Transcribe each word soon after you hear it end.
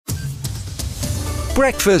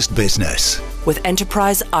Breakfast Business with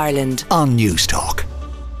Enterprise Ireland on News Talk.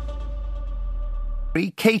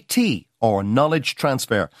 KT, or knowledge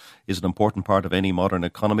transfer, is an important part of any modern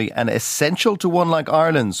economy and essential to one like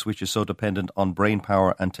Ireland's, which is so dependent on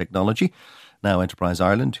brainpower and technology. Now Enterprise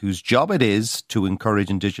Ireland, whose job it is to encourage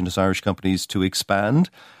indigenous Irish companies to expand,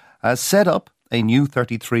 has set up a new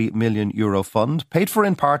 €33 million fund, paid for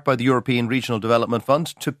in part by the European Regional Development Fund,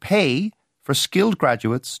 to pay for skilled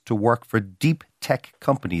graduates to work for deep tech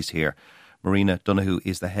companies here. Marina Donohoe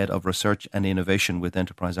is the Head of Research and Innovation with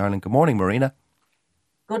Enterprise Ireland. Good morning, Marina.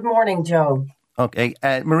 Good morning, Joe. Okay,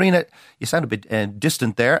 Marina, you sound a bit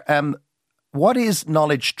distant there. What is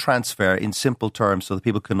knowledge transfer in simple terms so that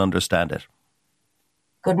people can understand it?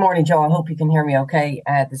 Good morning, Joe. I hope you can hear me okay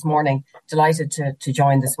this morning. Delighted to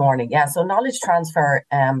join this morning. Yeah, so Knowledge Transfer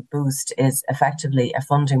Boost is effectively a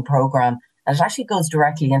funding programme, and it actually goes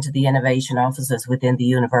directly into the innovation offices within the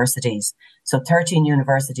universities. So 13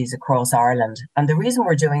 universities across Ireland. And the reason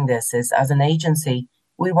we're doing this is, as an agency,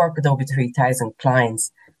 we work with over 3,000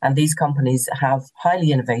 clients, and these companies have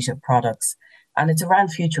highly innovative products. And it's around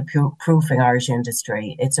future-proofing Irish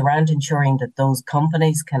industry. It's around ensuring that those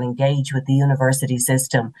companies can engage with the university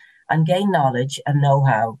system and gain knowledge and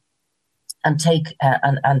know-how, and take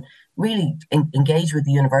and really engage with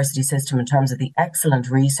the university system in terms of the excellent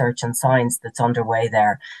research and science that's underway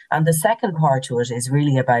there. And the second part to it is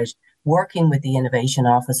really about working with the innovation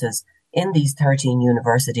offices in these 13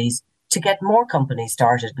 universities to get more companies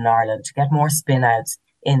started in Ireland, to get more spin-outs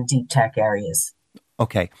in deep tech areas.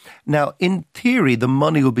 Okay. Now, in theory, the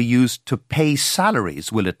money will be used to pay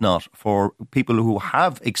salaries, will it not, for people who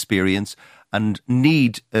have experience and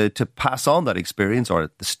need to pass on that experience, or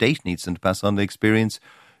the state needs them to pass on the experience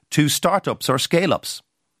to startups or scale-ups?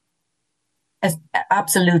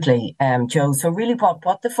 Absolutely, Joe. So really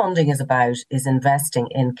what the funding is about is investing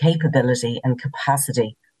in capability and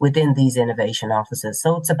capacity within these innovation offices.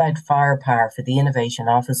 So it's about firepower for the innovation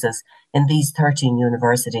offices in these 13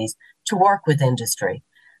 universities to work with industry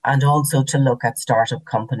and also to look at startup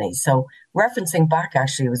companies. So referencing back,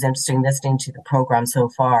 actually, it was interesting listening to the programme so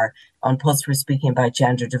far on posts we're speaking about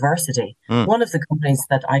gender diversity. One of the companies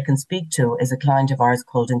that I can speak to is a client of ours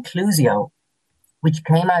called Inclusio, which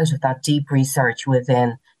came out of that deep research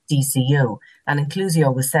within DCU. And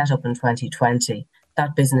Inclusio was set up in 2020.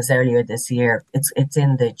 That business earlier this year, it's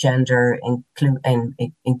in the gender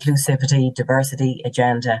inclusivity, diversity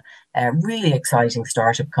agenda. Really exciting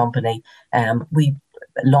startup company. We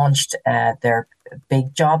launched their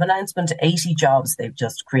big job announcement, 80 jobs they've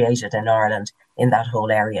just created in Ireland in that whole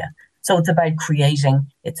area. So it's about creating,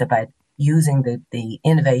 it's about using the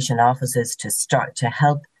innovation offices to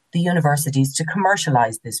help the universities to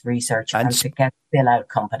commercialise this research and to get fill-out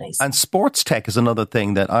companies. And sports tech is another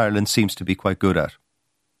thing that Ireland seems to be quite good at.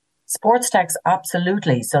 Sports techs,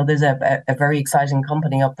 absolutely. So there's a very exciting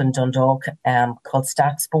company up in Dundalk called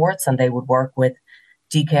Stat Sports, and they would work with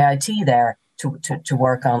DKIT there to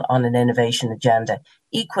work on an innovation agenda.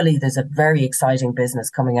 Equally, there's a very exciting business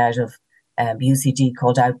coming out of UCD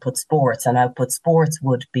called Output Sports, and Output Sports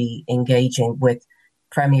would be engaging with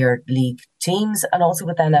Premier League teams and also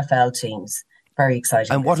with NFL teams. Very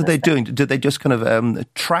exciting. And what are they doing? Do they just kind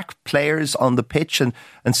of track players on the pitch and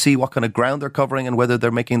see what kind of ground they're covering and whether they're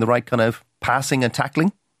making the right kind of passing and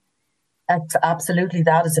tackling? It's absolutely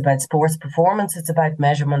that. It's about sports performance. It's about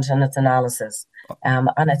measurement and it's analysis. And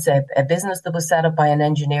it's a business that was set up by an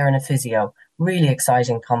engineer and a physio. Really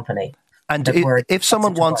exciting company. And if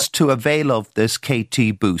someone wants to avail of this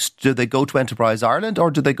KT boost, do they go to Enterprise Ireland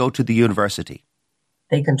or do they go to the university?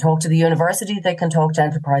 They can talk to the university, they can talk to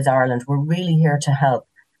Enterprise Ireland. We're really here to help.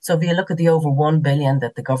 So if you look at the over 1 billion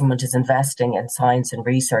that the government is investing in science and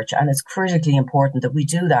research, and it's critically important that we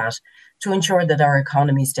do that to ensure that our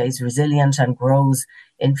economy stays resilient and grows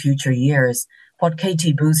in future years. What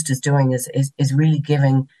KT Boost is doing is really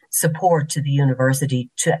giving support to the university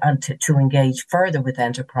to engage further with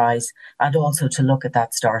enterprise and also to look at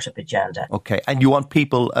that startup agenda. Okay, and you want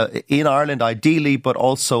people in Ireland ideally, but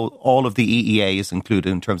also all of the EEA is included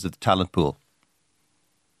in terms of the talent pool?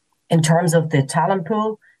 In terms of the talent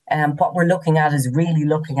pool, what we're looking at is really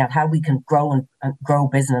looking at how we can grow and grow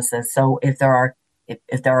businesses. So if there are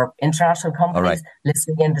international companies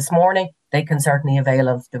listening in this morning, they can certainly avail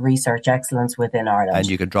of the research excellence within Ireland. And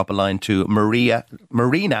you can drop a line to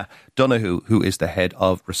Marina Donohoe, who is the Head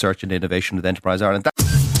of Research and Innovation with Enterprise Ireland.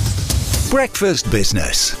 Breakfast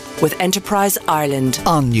Business with Enterprise Ireland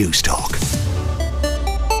on News Talk.